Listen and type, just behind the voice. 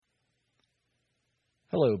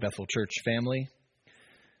Hello, Bethel Church family.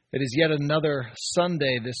 It is yet another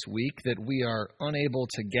Sunday this week that we are unable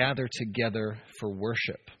to gather together for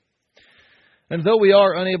worship. And though we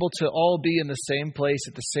are unable to all be in the same place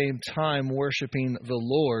at the same time worshiping the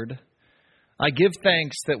Lord, I give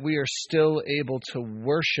thanks that we are still able to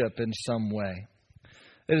worship in some way.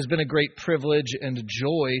 It has been a great privilege and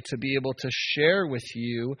joy to be able to share with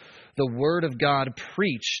you the Word of God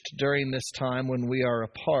preached during this time when we are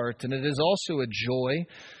apart. And it is also a joy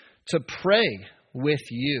to pray with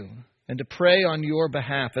you and to pray on your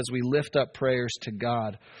behalf as we lift up prayers to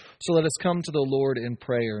God. So let us come to the Lord in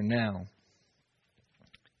prayer now.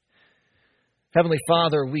 Heavenly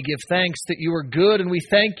Father, we give thanks that you are good, and we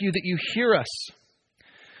thank you that you hear us.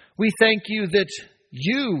 We thank you that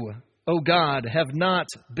you, O God, have not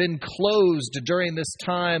been closed during this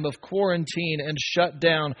time of quarantine and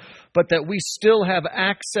shutdown, but that we still have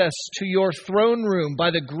access to your throne room by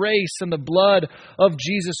the grace and the blood of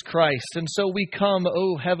Jesus Christ. And so we come,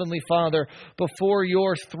 O Heavenly Father, before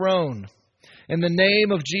your throne in the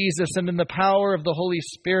name of Jesus and in the power of the Holy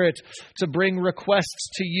Spirit to bring requests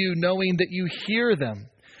to you, knowing that you hear them,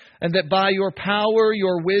 and that by your power,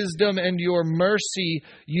 your wisdom, and your mercy,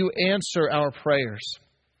 you answer our prayers.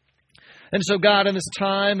 And so, God, in this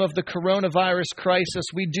time of the coronavirus crisis,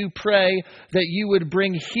 we do pray that you would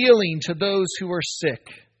bring healing to those who are sick,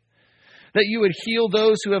 that you would heal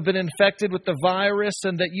those who have been infected with the virus,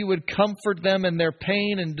 and that you would comfort them in their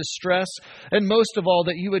pain and distress, and most of all,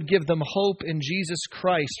 that you would give them hope in Jesus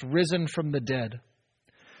Christ, risen from the dead.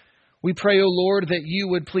 We pray, O Lord, that you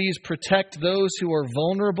would please protect those who are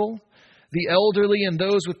vulnerable, the elderly and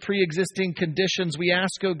those with pre-existing conditions. We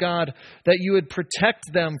ask, O God, that you would protect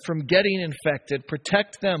them from getting infected,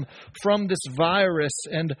 protect them from this virus,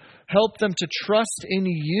 and help them to trust in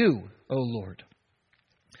you, O Lord.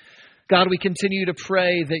 God, we continue to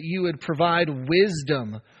pray that you would provide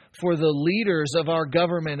wisdom for the leaders of our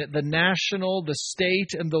government at the national, the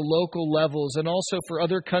state, and the local levels, and also for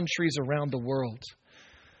other countries around the world.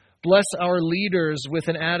 Bless our leaders with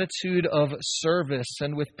an attitude of service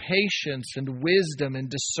and with patience and wisdom and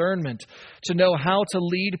discernment to know how to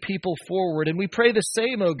lead people forward. And we pray the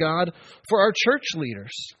same, O God, for our church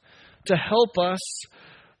leaders to help us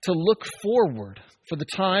to look forward for the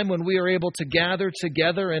time when we are able to gather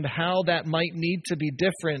together and how that might need to be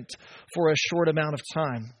different for a short amount of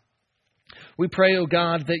time. We pray, O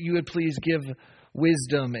God, that you would please give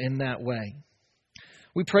wisdom in that way.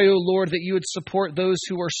 We pray, O Lord, that you would support those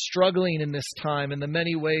who are struggling in this time in the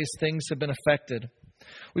many ways things have been affected.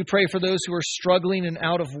 We pray for those who are struggling and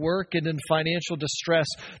out of work and in financial distress,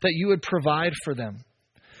 that you would provide for them,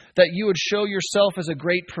 that you would show yourself as a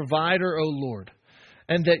great provider, O Lord,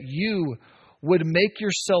 and that you would make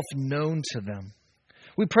yourself known to them.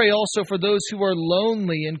 We pray also for those who are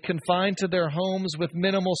lonely and confined to their homes with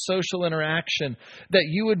minimal social interaction, that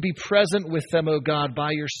you would be present with them, O God,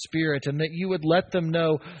 by your Spirit, and that you would let them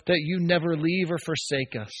know that you never leave or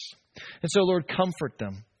forsake us. And so, Lord, comfort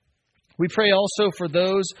them. We pray also for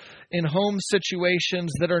those in home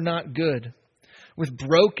situations that are not good, with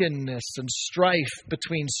brokenness and strife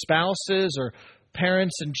between spouses or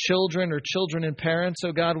parents and children or children and parents.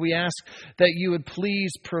 Oh God, we ask that you would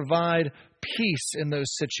please provide peace in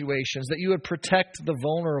those situations, that you would protect the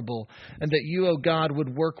vulnerable, and that you, oh God,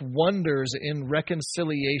 would work wonders in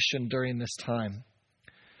reconciliation during this time.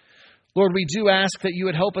 Lord, we do ask that you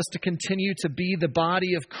would help us to continue to be the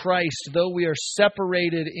body of Christ, though we are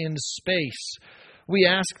separated in space. We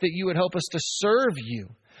ask that you would help us to serve you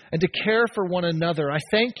and to care for one another. I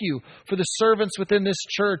thank you for the servants within this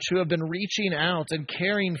church who have been reaching out and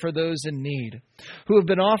caring for those in need, who have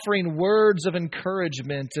been offering words of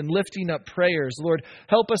encouragement and lifting up prayers. Lord,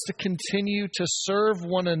 help us to continue to serve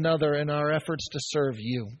one another in our efforts to serve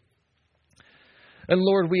you. And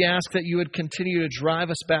Lord, we ask that you would continue to drive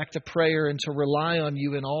us back to prayer and to rely on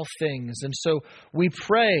you in all things. And so we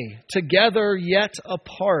pray together yet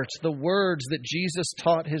apart the words that Jesus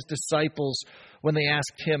taught his disciples when they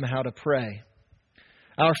asked him how to pray.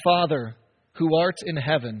 Our Father, who art in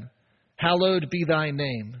heaven, hallowed be thy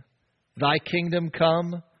name. Thy kingdom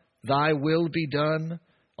come, thy will be done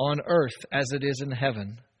on earth as it is in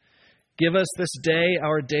heaven. Give us this day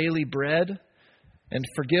our daily bread, and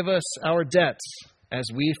forgive us our debts as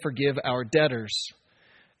we forgive our debtors.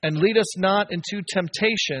 And lead us not into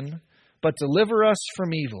temptation, but deliver us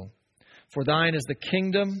from evil. For thine is the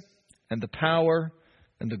kingdom and the power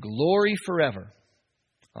and the glory forever.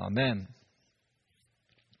 Amen.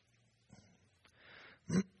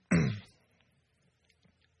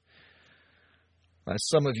 As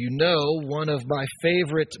some of you know, one of my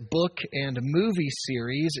favorite book and movie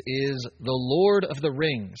series is The Lord of the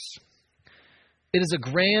Rings. It is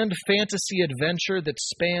a grand fantasy adventure that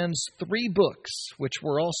spans 3 books, which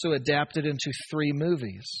were also adapted into 3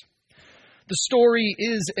 movies. The story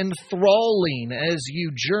is enthralling as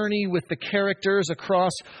you journey with the characters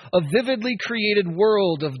across a vividly created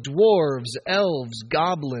world of dwarves, elves,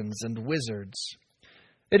 goblins, and wizards.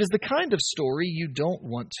 It is the kind of story you don't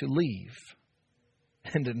want to leave.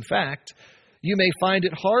 And in fact, you may find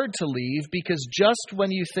it hard to leave because just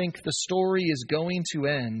when you think the story is going to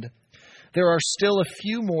end, there are still a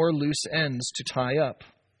few more loose ends to tie up.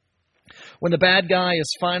 When the bad guy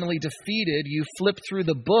is finally defeated, you flip through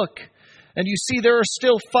the book and you see there are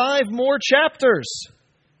still 5 more chapters.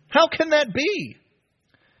 How can that be?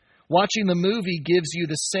 Watching the movie gives you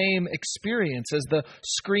the same experience as the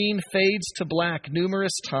screen fades to black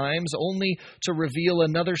numerous times only to reveal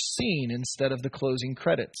another scene instead of the closing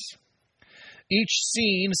credits. Each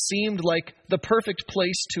scene seemed like the perfect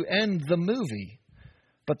place to end the movie,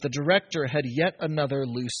 but the director had yet another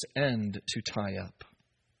loose end to tie up.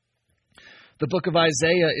 The book of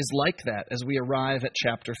Isaiah is like that as we arrive at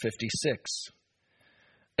chapter 56.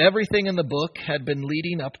 Everything in the book had been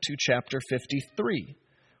leading up to chapter 53,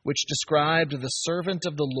 which described the servant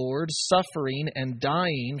of the Lord suffering and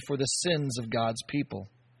dying for the sins of God's people.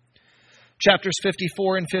 Chapters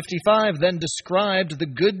 54 and 55 then described the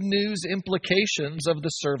good news implications of the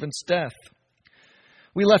servant's death.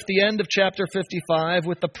 We left the end of chapter 55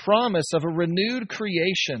 with the promise of a renewed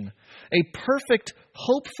creation, a perfect,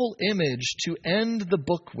 hopeful image to end the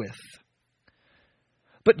book with.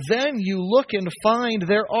 But then you look and find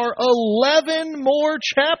there are 11 more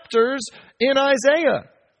chapters in Isaiah.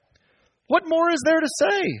 What more is there to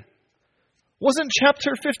say? Wasn't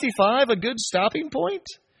chapter 55 a good stopping point?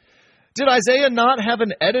 Did Isaiah not have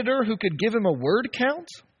an editor who could give him a word count?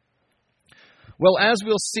 Well, as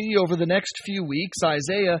we'll see over the next few weeks,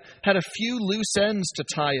 Isaiah had a few loose ends to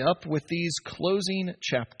tie up with these closing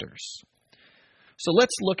chapters. So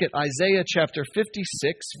let's look at Isaiah chapter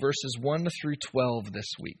 56, verses 1 through 12 this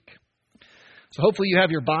week. So hopefully you have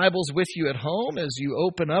your Bibles with you at home as you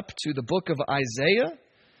open up to the book of Isaiah.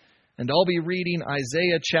 And I'll be reading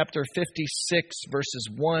Isaiah chapter 56, verses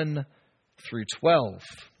 1 through 12.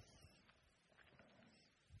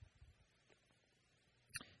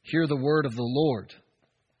 Hear the word of the Lord.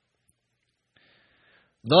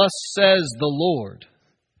 Thus says the Lord,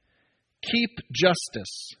 keep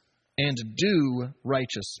justice and do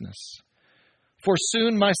righteousness. For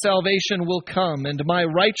soon my salvation will come and my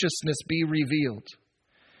righteousness be revealed.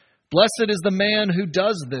 Blessed is the man who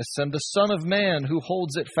does this and the Son of Man who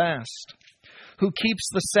holds it fast, who keeps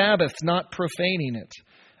the Sabbath not profaning it,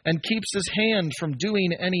 and keeps his hand from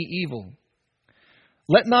doing any evil.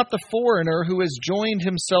 Let not the foreigner who has joined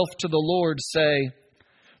himself to the Lord say,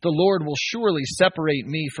 the Lord will surely separate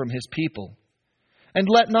me from his people. And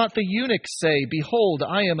let not the eunuch say, behold,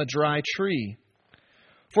 I am a dry tree.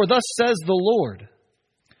 For thus says the Lord,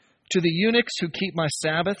 to the eunuchs who keep my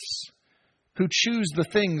Sabbaths, who choose the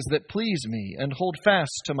things that please me and hold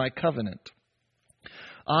fast to my covenant,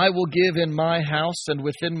 I will give in my house and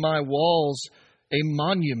within my walls a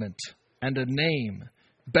monument and a name,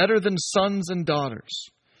 better than sons and daughters.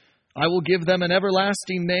 I will give them an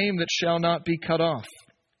everlasting name that shall not be cut off.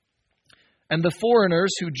 And the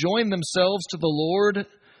foreigners who join themselves to the Lord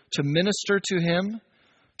to minister to him,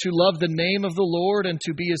 to love the name of the Lord and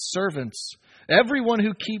to be his servants, everyone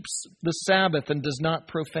who keeps the Sabbath and does not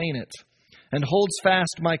profane it, and holds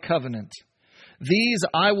fast my covenant, these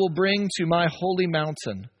I will bring to my holy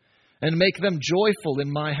mountain, and make them joyful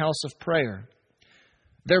in my house of prayer.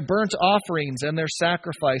 Their burnt offerings and their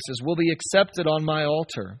sacrifices will be accepted on my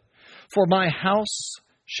altar, for my house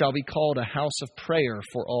shall be called a house of prayer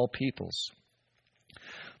for all peoples.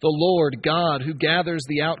 The Lord God, who gathers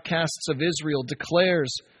the outcasts of Israel,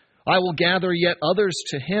 declares, I will gather yet others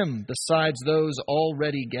to him besides those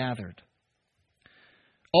already gathered.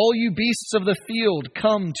 All you beasts of the field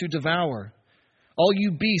come to devour, all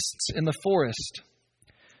you beasts in the forest.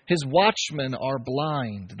 His watchmen are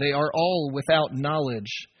blind. They are all without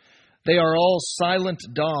knowledge. They are all silent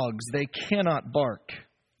dogs. They cannot bark.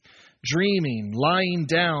 Dreaming, lying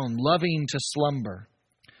down, loving to slumber.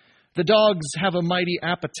 The dogs have a mighty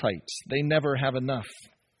appetite. They never have enough.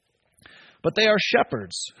 But they are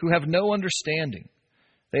shepherds who have no understanding.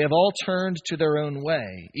 They have all turned to their own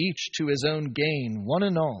way, each to his own gain, one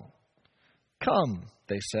and all. Come,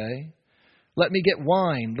 they say. Let me get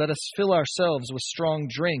wine. Let us fill ourselves with strong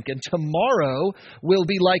drink. And tomorrow will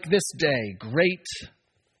be like this day, great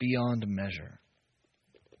beyond measure.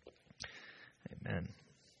 Amen.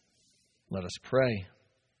 Let us pray.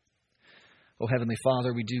 O Heavenly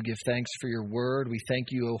Father, we do give thanks for your word. We thank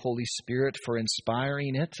you, O Holy Spirit, for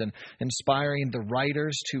inspiring it and inspiring the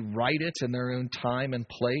writers to write it in their own time and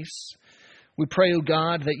place. We pray, O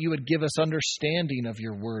God, that you would give us understanding of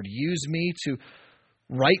your word. Use me to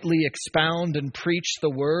rightly expound and preach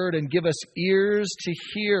the word, and give us ears to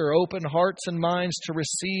hear, open hearts and minds to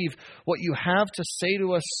receive what you have to say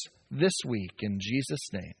to us this week. In Jesus'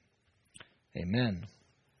 name, amen.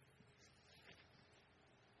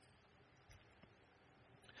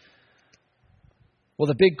 Well,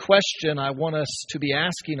 the big question I want us to be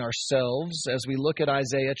asking ourselves as we look at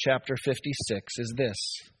Isaiah chapter 56 is this: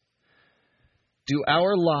 do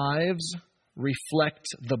our lives reflect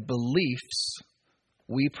the beliefs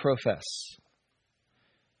we profess?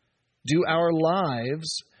 Do our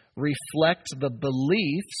lives reflect the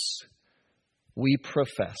beliefs we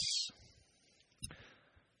profess?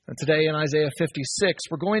 And today in Isaiah 56,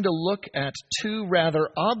 we're going to look at two rather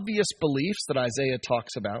obvious beliefs that Isaiah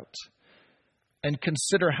talks about and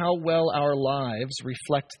consider how well our lives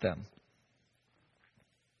reflect them.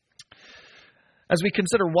 As we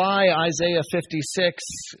consider why Isaiah 56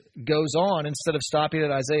 goes on instead of stopping at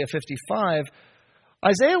Isaiah 55,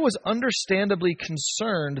 Isaiah was understandably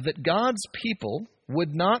concerned that God's people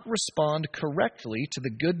would not respond correctly to the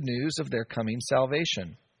good news of their coming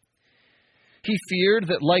salvation. He feared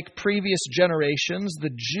that, like previous generations, the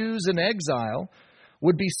Jews in exile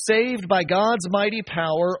would be saved by God's mighty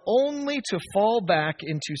power only to fall back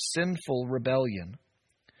into sinful rebellion.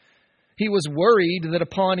 He was worried that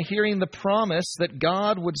upon hearing the promise that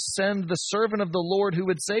God would send the servant of the Lord who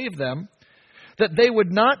would save them, that they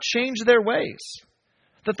would not change their ways,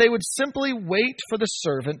 that they would simply wait for the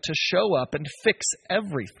servant to show up and fix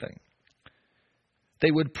everything. They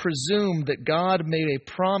would presume that God made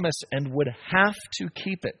a promise and would have to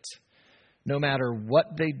keep it, no matter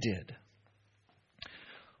what they did.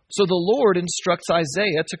 So the Lord instructs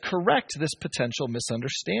Isaiah to correct this potential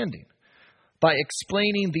misunderstanding by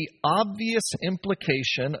explaining the obvious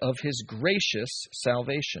implication of his gracious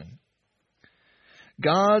salvation.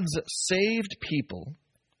 God's saved people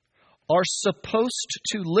are supposed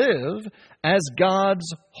to live as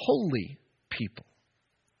God's holy people.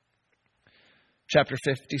 Chapter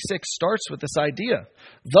 56 starts with this idea.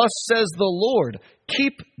 Thus says the Lord,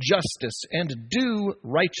 keep justice and do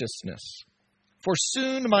righteousness. For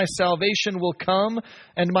soon my salvation will come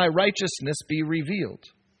and my righteousness be revealed.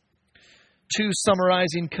 Two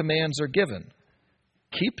summarizing commands are given.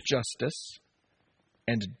 Keep justice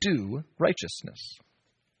and do righteousness.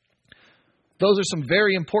 Those are some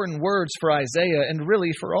very important words for Isaiah and really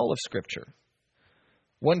for all of Scripture.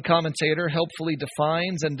 One commentator helpfully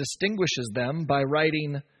defines and distinguishes them by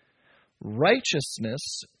writing,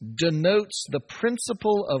 righteousness denotes the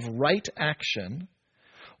principle of right action,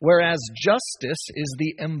 whereas justice is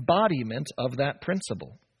the embodiment of that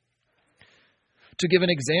principle. To give an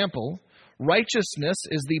example, righteousness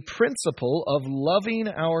is the principle of loving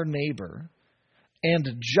our neighbor, and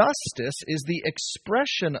justice is the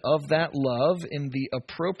expression of that love in the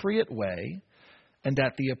appropriate way and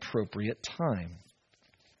at the appropriate time.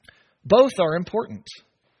 Both are important.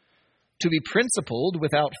 To be principled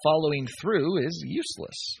without following through is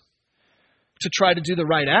useless. To try to do the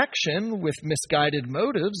right action with misguided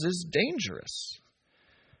motives is dangerous.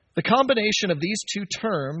 The combination of these two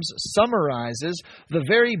terms summarizes the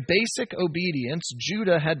very basic obedience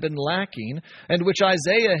Judah had been lacking and which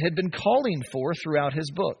Isaiah had been calling for throughout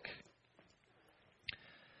his book.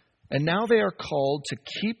 And now they are called to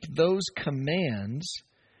keep those commands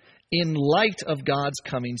in light of God's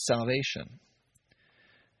coming salvation.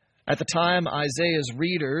 At the time Isaiah's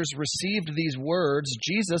readers received these words,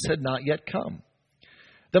 Jesus had not yet come.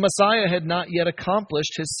 The Messiah had not yet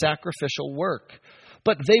accomplished his sacrificial work,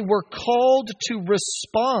 but they were called to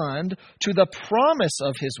respond to the promise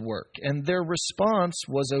of his work, and their response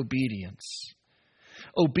was obedience.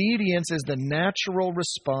 Obedience is the natural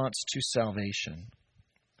response to salvation.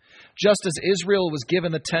 Just as Israel was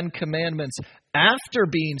given the Ten Commandments after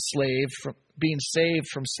being saved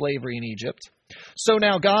from slavery in Egypt, so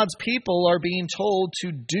now God's people are being told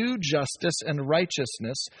to do justice and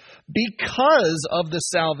righteousness because of the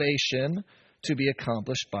salvation to be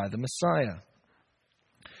accomplished by the Messiah.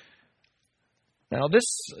 Now, this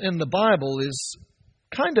in the Bible is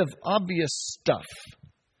kind of obvious stuff.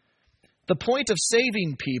 The point of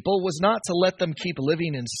saving people was not to let them keep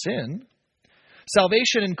living in sin.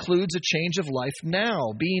 Salvation includes a change of life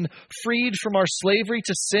now, being freed from our slavery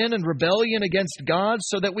to sin and rebellion against God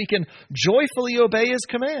so that we can joyfully obey His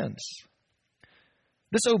commands.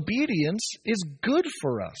 This obedience is good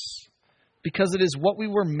for us because it is what we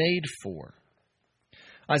were made for.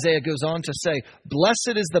 Isaiah goes on to say,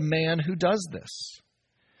 "Blessed is the man who does this.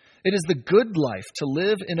 It is the good life to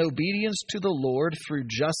live in obedience to the Lord through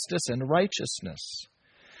justice and righteousness."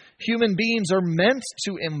 Human beings are meant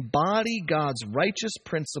to embody God's righteous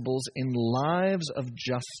principles in lives of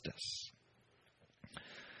justice.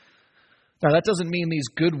 Now, that doesn't mean these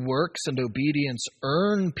good works and obedience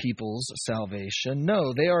earn people's salvation.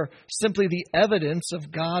 No, they are simply the evidence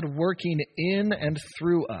of God working in and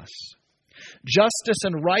through us. Justice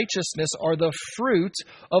and righteousness are the fruit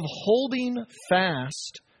of holding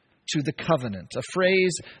fast to the covenant, a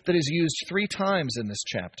phrase that is used 3 times in this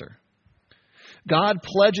chapter. God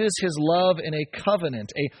pledges His love in a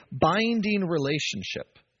covenant, a binding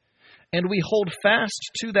relationship. And we hold fast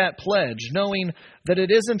to that pledge, knowing that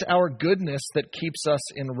it isn't our goodness that keeps us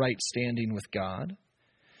in right standing with God.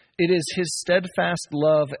 It is His steadfast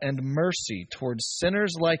love and mercy towards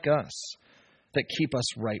sinners like us that keep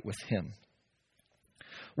us right with Him.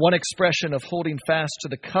 One expression of holding fast to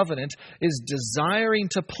the covenant is desiring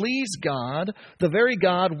to please God, the very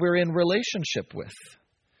God we're in relationship with.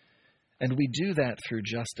 And we do that through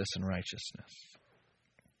justice and righteousness.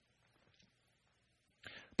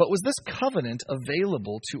 But was this covenant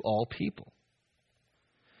available to all people?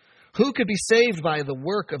 Who could be saved by the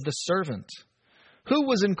work of the servant? Who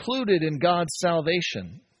was included in God's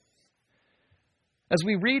salvation? As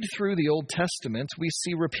we read through the Old Testament, we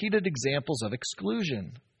see repeated examples of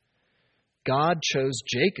exclusion. God chose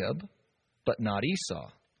Jacob, but not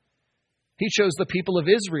Esau. He chose the people of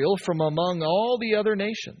Israel from among all the other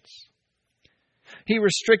nations. He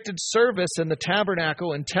restricted service in the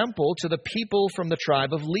tabernacle and temple to the people from the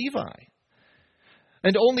tribe of Levi.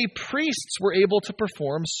 And only priests were able to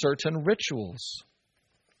perform certain rituals.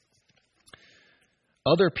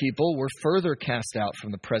 Other people were further cast out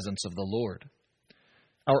from the presence of the Lord.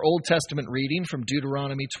 Our Old Testament reading from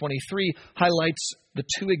Deuteronomy 23 highlights the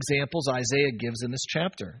 2 examples Isaiah gives in this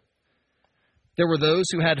chapter. There were those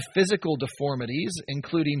who had physical deformities,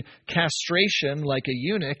 including castration like a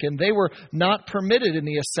eunuch, and they were not permitted in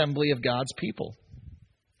the assembly of God's people.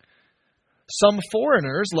 Some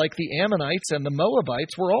foreigners, like the Ammonites and the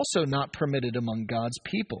Moabites, were also not permitted among God's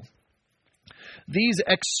people. These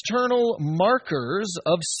external markers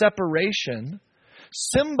of separation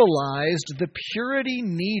symbolized the purity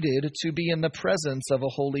needed to be in the presence of a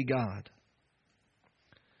holy God.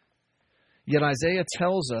 Yet Isaiah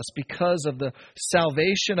tells us, because of the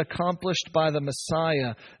salvation accomplished by the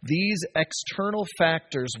Messiah, these external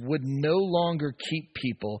factors would no longer keep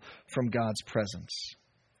people from God's presence.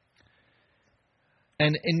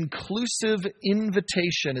 An inclusive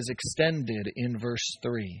invitation is extended in verse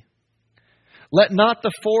 3. Let not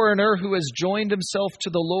the foreigner who has joined himself to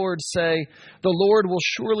the Lord say, "The Lord will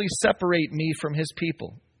surely separate me from His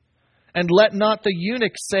people." And let not the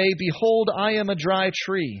eunuch say, "Behold, I am a dry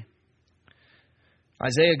tree."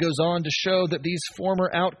 Isaiah goes on to show that these former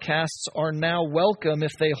outcasts are now welcome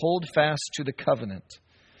if they hold fast to the covenant.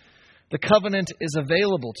 The covenant is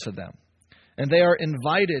available to them, and they are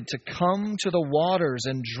invited to come to the waters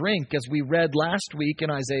and drink, as we read last week in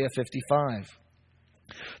Isaiah 55.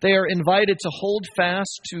 They are invited to hold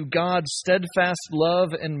fast to God's steadfast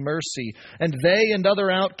love and mercy, and they and other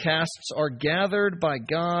outcasts are gathered by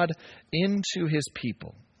God into His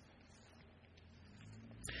people.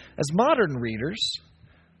 As modern readers,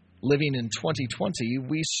 living in 2020,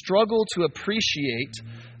 we struggle to appreciate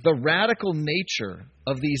the radical nature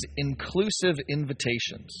of these inclusive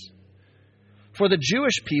invitations. For the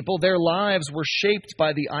Jewish people, their lives were shaped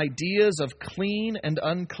by the ideas of clean and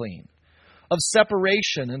unclean, of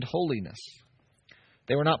separation and holiness.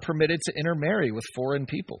 They were not permitted to intermarry with foreign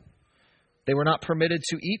people. They were not permitted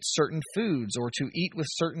to eat certain foods or to eat with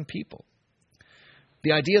certain people.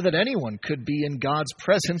 The idea that anyone could be in God's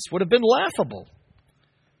presence would have been laughable.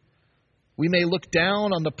 We may look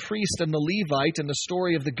down on the priest and the Levite in the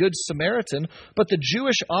story of the Good Samaritan, but the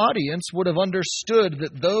Jewish audience would have understood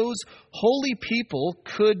that those holy people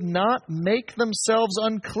could not make themselves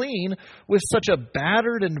unclean with such a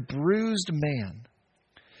battered and bruised man.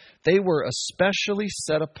 They were especially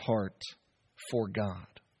set apart for God.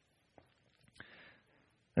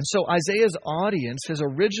 And so Isaiah's audience, his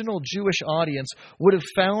original Jewish audience, would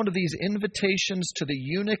have found these invitations to the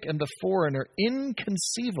eunuch and the foreigner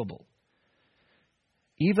inconceivable,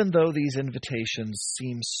 even though these invitations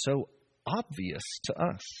seem so obvious to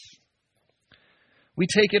us. We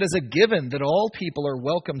take it as a given that all people are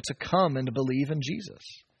welcome to come and believe in Jesus.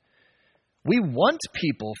 We want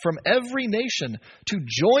people from every nation to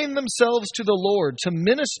join themselves to the Lord, to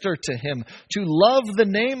minister to Him, to love the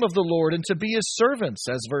name of the Lord, and to be His servants,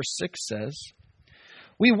 as verse 6 says.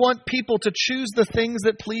 We want people to choose the things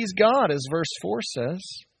that please God, as verse 4 says.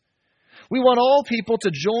 We want all people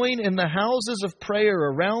to join in the houses of prayer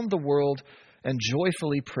around the world and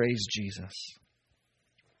joyfully praise Jesus.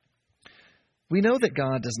 We know that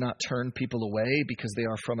God does not turn people away because they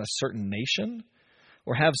are from a certain nation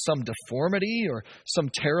or have some deformity or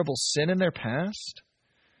some terrible sin in their past.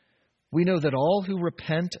 We know that all who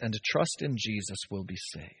repent and trust in Jesus will be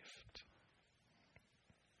saved.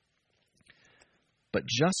 But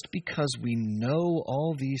just because we know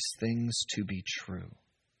all these things to be true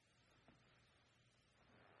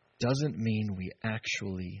doesn't mean we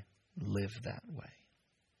actually live that way.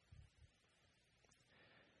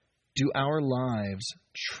 Do our lives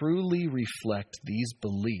truly reflect these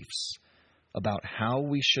beliefs about how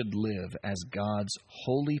we should live as God's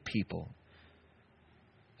holy people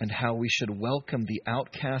and how we should welcome the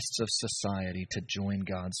outcasts of society to join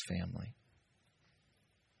God's family?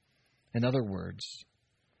 In other words,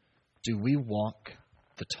 do we walk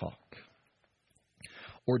the talk?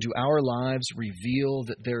 Or do our lives reveal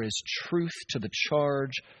that there is truth to the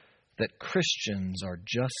charge that Christians are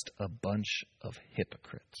just a bunch of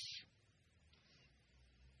hypocrites?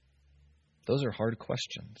 Those are hard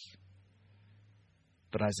questions.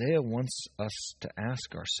 But Isaiah wants us to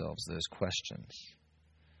ask ourselves those questions.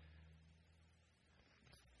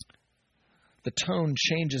 The tone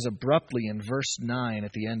changes abruptly in verse 9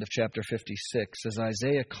 at the end of chapter 56 as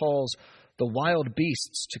Isaiah calls the wild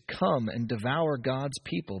beasts to come and devour God's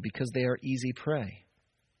people because they are easy prey.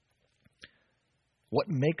 What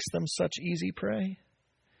makes them such easy prey?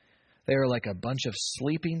 They are like a bunch of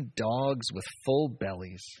sleeping dogs with full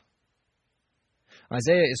bellies.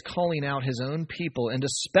 Isaiah is calling out his own people, and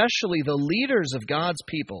especially the leaders of God's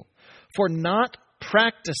people, for not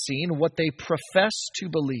practicing what they profess to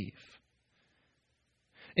believe.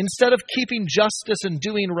 Instead of keeping justice and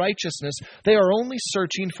doing righteousness, they are only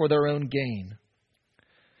searching for their own gain.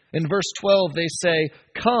 In verse 12, they say,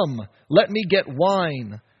 "Come, let me get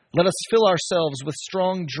wine. Let us fill ourselves with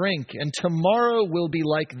strong drink, and tomorrow will be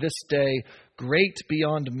like this day, great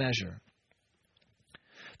beyond measure."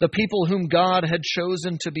 The people whom God had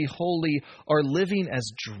chosen to be holy are living as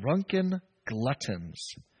drunken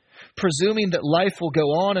gluttons, presuming that life will go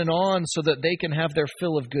on so that they can have their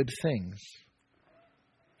fill of good things.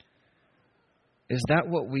 Is that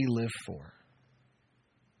what we live for?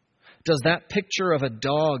 Does that picture of a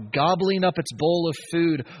dog gobbling up its bowl of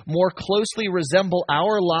food more closely resemble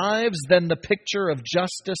our lives than the picture of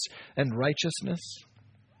justice and righteousness?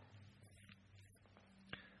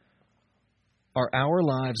 Are our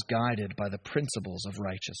lives guided by the principles of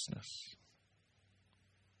righteousness?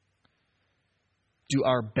 Do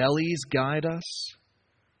our bellies guide us,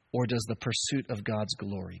 or does the pursuit of God's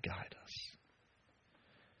glory guide us?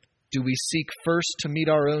 Do we seek first to meet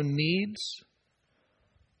our own needs,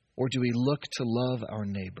 or do we look to love our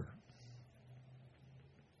neighbor?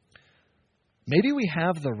 Maybe we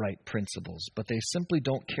have the right principles, but they simply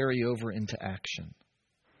don't carry over into action.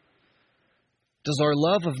 Does our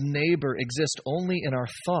love of neighbor exist only in our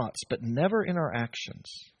thoughts, but never in our actions?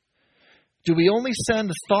 Do we only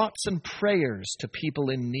send thoughts and prayers to people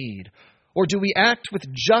in need, or do we act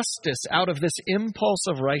with justice out of this impulse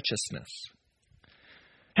of righteousness?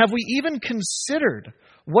 Have we even considered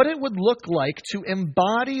what it would look like to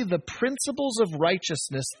embody the principles of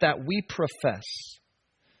righteousness that we profess?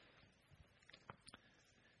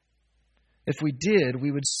 If we did,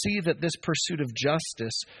 we would see that this pursuit of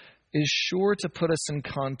justice is sure to put us in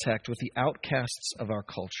contact with the outcasts of our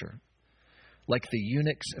culture, like the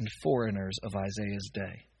eunuchs and foreigners of Isaiah's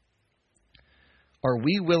day. Are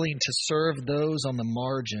we willing to serve those on the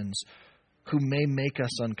margins who may make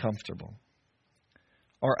us uncomfortable?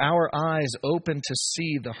 Are our eyes open to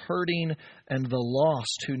see the hurting and the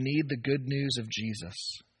lost who need the good news of Jesus?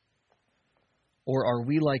 Or are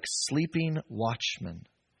we like sleeping watchmen,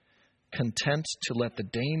 content to let the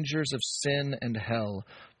dangers of sin and hell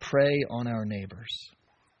prey on our neighbors?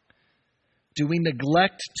 Do we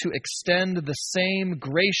neglect to extend the same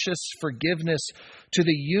gracious forgiveness to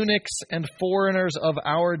the eunuchs and foreigners of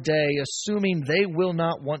our day, assuming they will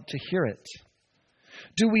not want to hear it?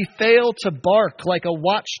 Do we fail to bark like a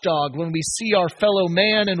watchdog when we see our fellow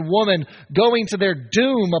man and woman going to their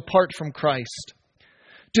doom apart from Christ?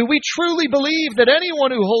 Do we truly believe that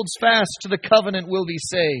anyone who holds fast to the covenant will be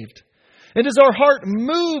saved? And is our heart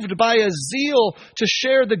moved by a zeal to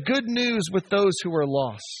share the good news with those who are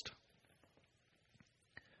lost?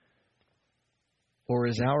 Or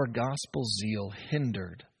is our gospel zeal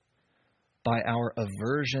hindered by our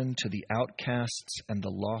aversion to the outcasts and the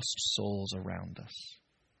lost souls around us?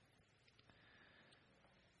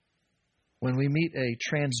 When we meet a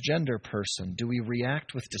transgender person, do we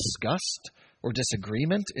react with disgust or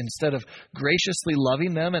disagreement instead of graciously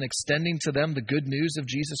loving them and extending to them the good news of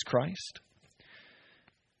Jesus Christ?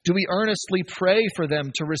 Do we earnestly pray for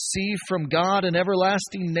them to receive from God an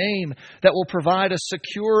everlasting name that will provide a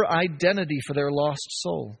secure identity for their lost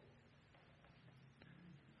soul?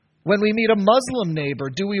 When we meet a Muslim neighbor,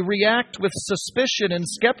 do we react with suspicion and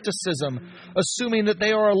skepticism, assuming that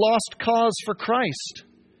they are a lost cause for Christ?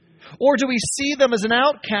 Or do we see them as an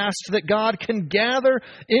outcast that God can gather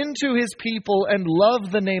into His people and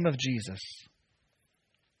love the name of Jesus?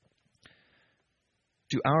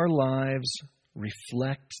 Do our lives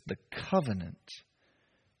reflect the covenant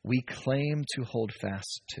we claim to hold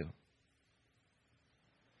fast to?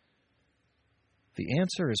 The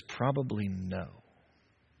answer is probably no,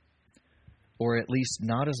 or at least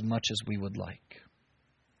not as much as we would like.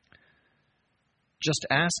 Just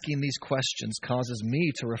asking these questions causes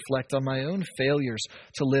me to reflect on my own failures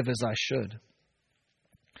to live as I should.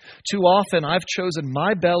 Too often I've chosen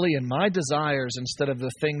my belly and my desires instead of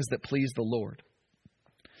the things that please the Lord.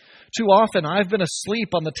 Too often I've been asleep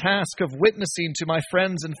on the task of witnessing to my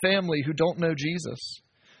friends and family who don't know Jesus.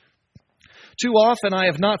 Too often I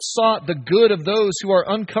have not sought the good of those who are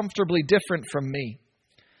uncomfortably different from me.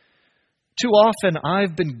 Too often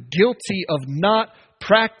I've been guilty of not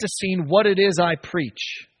practicing what it is I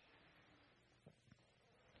preach.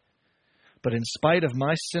 But in spite of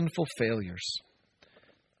my sinful failures,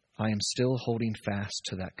 I am still holding fast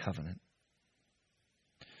to that covenant.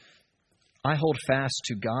 I hold fast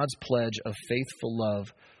to God's pledge of faithful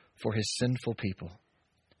love for His sinful people.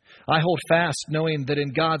 I hold fast knowing that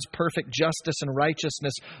in God's perfect justice and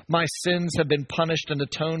righteousness, my sins have been punished and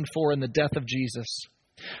atoned for in the death of Jesus.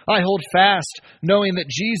 I hold fast knowing that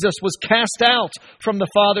Jesus was cast out from the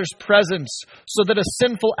Father's presence so that a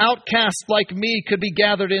sinful outcast like me could be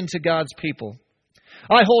gathered into God's people.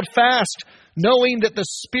 I hold fast knowing that the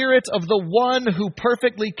Spirit of the one who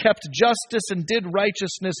perfectly kept justice and did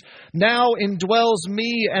righteousness now indwells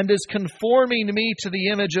me and is conforming me to the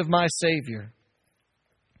image of my Savior.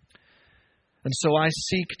 And so I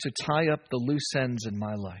seek to tie up the loose ends in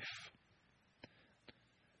my life.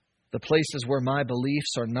 The places where my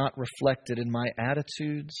beliefs are not reflected in my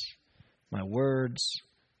attitudes, my words,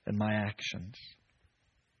 and my actions.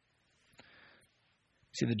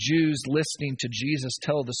 See, the Jews listening to Jesus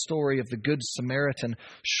tell the story of the Good Samaritan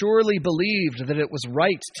surely believed that it was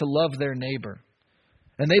right to love their neighbor,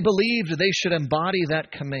 and they believed they should embody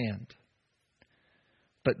that command.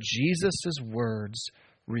 But Jesus' words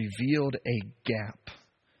revealed a gap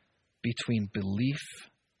between belief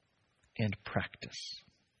and practice.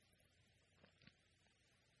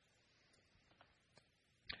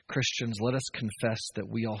 Christians, let us confess that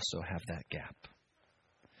we also have that gap.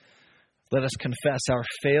 Let us confess our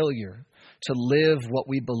failure to live what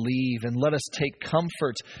we believe, and let us take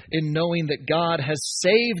comfort in knowing that God has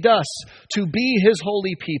saved us to be His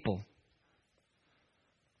holy people.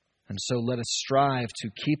 And so let us strive to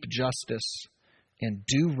keep justice and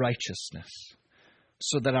do righteousness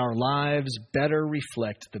so that our lives better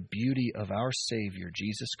reflect the beauty of our Savior,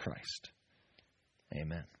 Jesus Christ.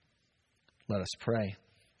 Amen. Let us pray.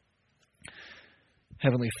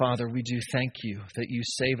 Heavenly Father, we do thank You that You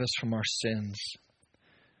save us from our sins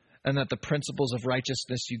and that the principles of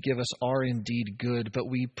righteousness You give us are indeed good. But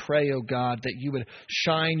we pray, O God, that You would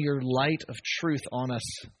shine Your light of truth on us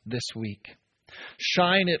this week.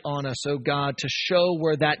 Shine it on us, O God, to show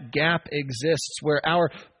where that gap exists, where our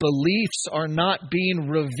beliefs are not being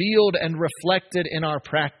revealed and reflected in our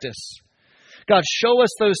practice. God, show us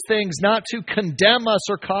those things not to condemn us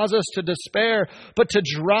or cause us to despair, but to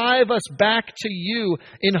drive us back to You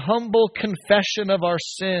in humble confession of our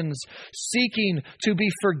sins, seeking to be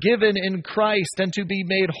forgiven in Christ and to be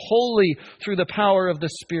made holy through the power of the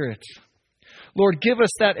Spirit. Lord, give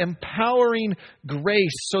us that empowering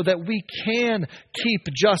grace so that we can keep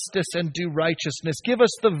justice and do righteousness. Give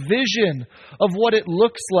us the vision of what it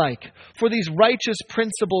looks like for these righteous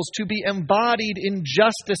principles to be embodied in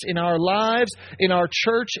justice in our lives, in our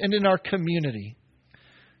church, and in our community.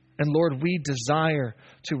 And Lord, we desire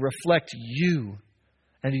to reflect You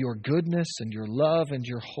and Your goodness and Your love and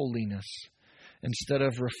Your holiness instead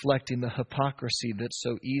of reflecting the hypocrisy that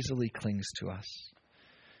so easily clings to us.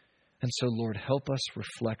 And so, Lord, help us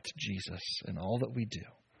reflect Jesus in all that we do.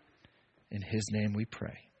 In His name we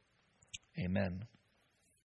pray. Amen.